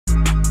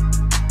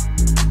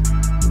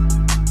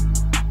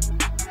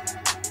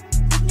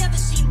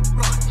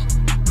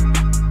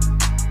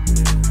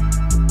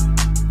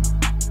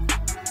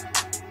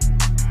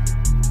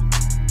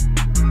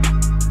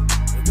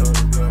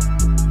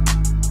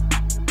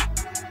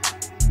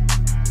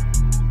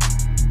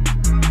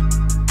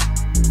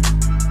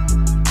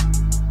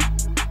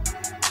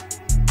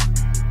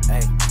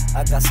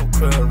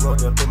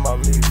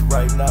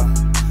right now.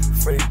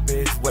 Freak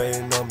bitch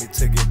waiting on me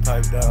to get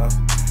piped down.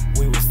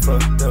 We was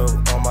fucked up,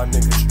 all my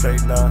niggas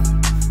straight now.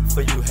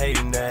 For you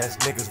hating ass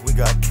niggas, we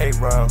got K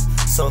rounds.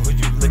 So who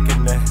you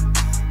looking at?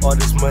 All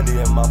this money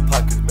in my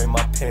pockets made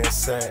my pants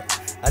sad.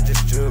 I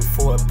just drilled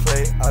for a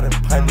play out in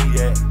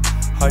Pontiac.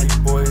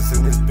 HARDYBOYZ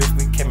in this bitch,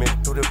 we came in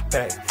through the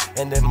back.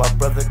 And then my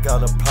brother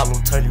got a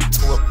problem, turn you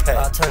to a pack.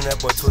 I turn that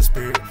boy to a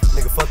spirit.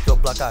 Nigga, fuck your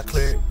block, I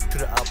clear it. To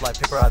the op like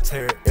paper, I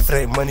tear it. If it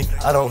ain't money,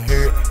 I don't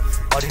hear it.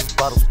 All these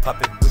bottles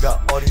poppin', we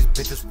got all these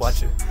bitches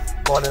watching.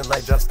 Ballin'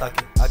 like John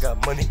Stockton, I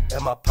got money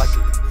in my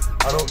pocket.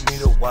 I don't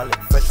need a wallet,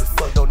 fresh as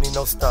fuck, don't need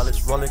no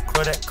stylist. Rollin'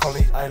 Kodak,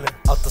 Coney Island.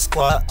 Out the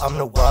squad, I'm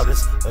the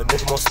wildest. A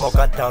nigga won't smoke,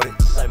 I doubt it.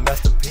 Like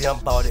Master P, I'm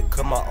bout it.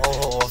 Cut my old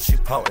hoe off, she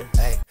poutin'.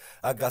 Ayy,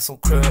 I got some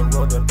crib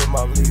rolled up in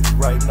my leaves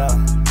right now.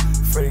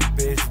 Freak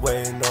bitch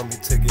waiting on me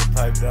to get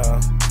piped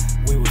down.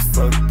 We was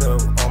fucked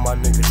up, all my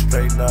niggas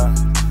straight now.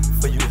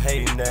 For you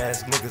hating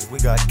ass niggas, we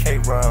got K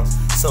rounds.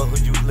 So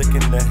who you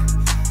looking at?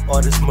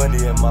 All this money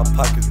in my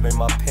pockets made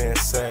my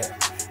pants sad.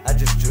 I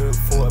just drilled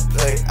for a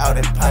play out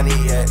in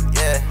Pontiac,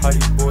 yeah.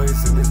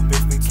 HARDYBOYZ in this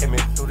bitch, we came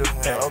in through the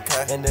back.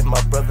 Okay. And then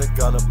my brother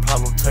got a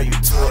problem, turn you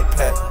to a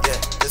pack. Yeah,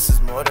 this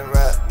is more than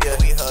rap. Yeah,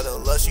 we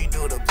huddle up, she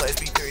do the plays,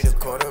 B3 the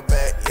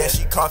quarterback. Yeah,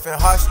 she coughing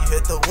hard, she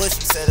hit the wood,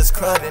 she said it's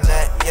crud in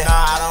that. Yeah,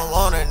 nah, I don't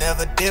want her,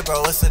 never did,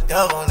 bro, it's a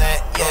dove on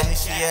that. Yeah,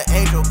 she an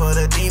angel, but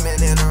a demon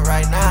in her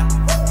right now.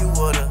 You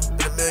would've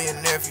been a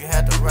millionaire if you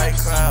had the right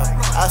crowd.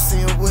 I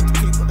see her with the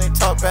people, they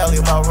talk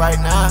badly about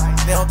right now.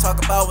 They don't talk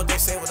about what they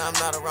say when I'm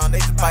not around, they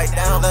just bite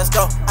down. Let's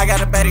go. I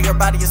got a better your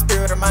body, your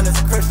spirit, or mind is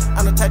a Christian.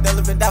 I'm the type that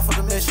live and die for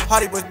the mission.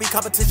 HARDYBOYZ be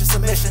competition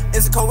submission.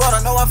 It's a cold world,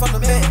 I know I'm from the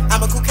mid.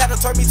 I'm a cool cat that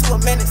turned me to a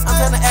menace. I'm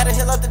trying to add a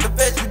hill up the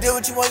division. You did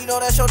what you want, you know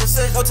that's your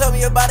decision. Don't tell me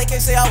your body,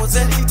 can't say I was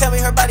in it. She tell me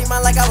her body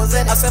mine like I was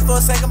in it. I said for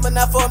a second, but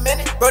not for a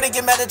minute. Bro, they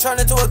get mad and turn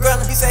into a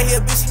gremlin. He say he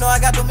a bitch, you know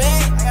I got the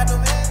man.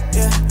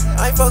 Yeah,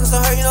 I ain't focused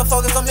on her, you know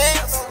focused on me.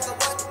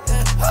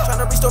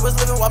 Tryna restore his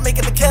living while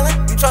making a killing.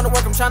 You tryna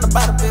work, I'm tryna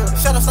buy the building.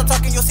 Shut up, stop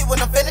talking, you'll see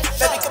when I'm finished.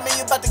 Baby, come in,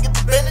 you about to get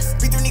the business.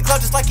 B3 need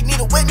club just like you need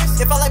a witness.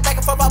 If I like back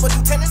and forth, I would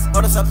do tennis. Oh,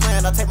 that's not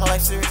playing, I take my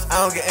life serious.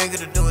 I don't get angry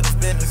to do with this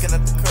business. Looking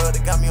at the curl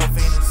that got me on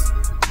Venus.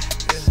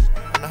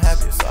 Yeah, I'm the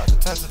happiest, so I can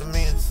turn to the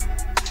meanest.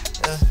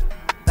 Yeah,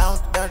 down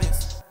with the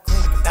dirtiest.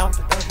 Clean, get down with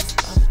the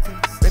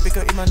dirtiest. Baby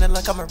girl, eat my nut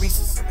like I'm a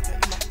Reese's.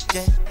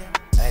 Yeah,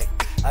 hey,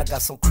 I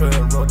got some crib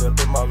rolled up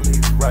in my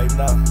leaves right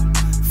now.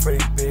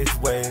 Freak bitch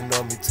waiting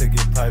on me to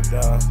get piped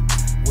down.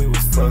 We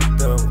was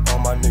fucked up, all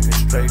my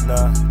niggas straight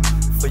now.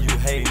 For you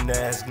hating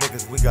ass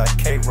niggas, we got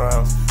K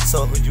rounds.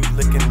 So who you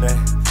looking at?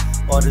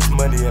 All this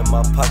money in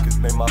my pockets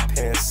made my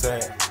pants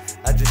sad.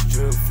 I just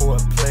drilled for a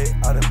play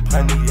out in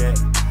Pontiac.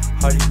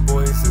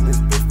 HARDYBOYZ in this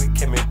bitch, we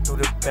came in through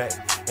the back.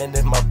 And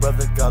then my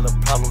brother got a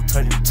problem,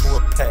 turn you to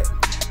a pack.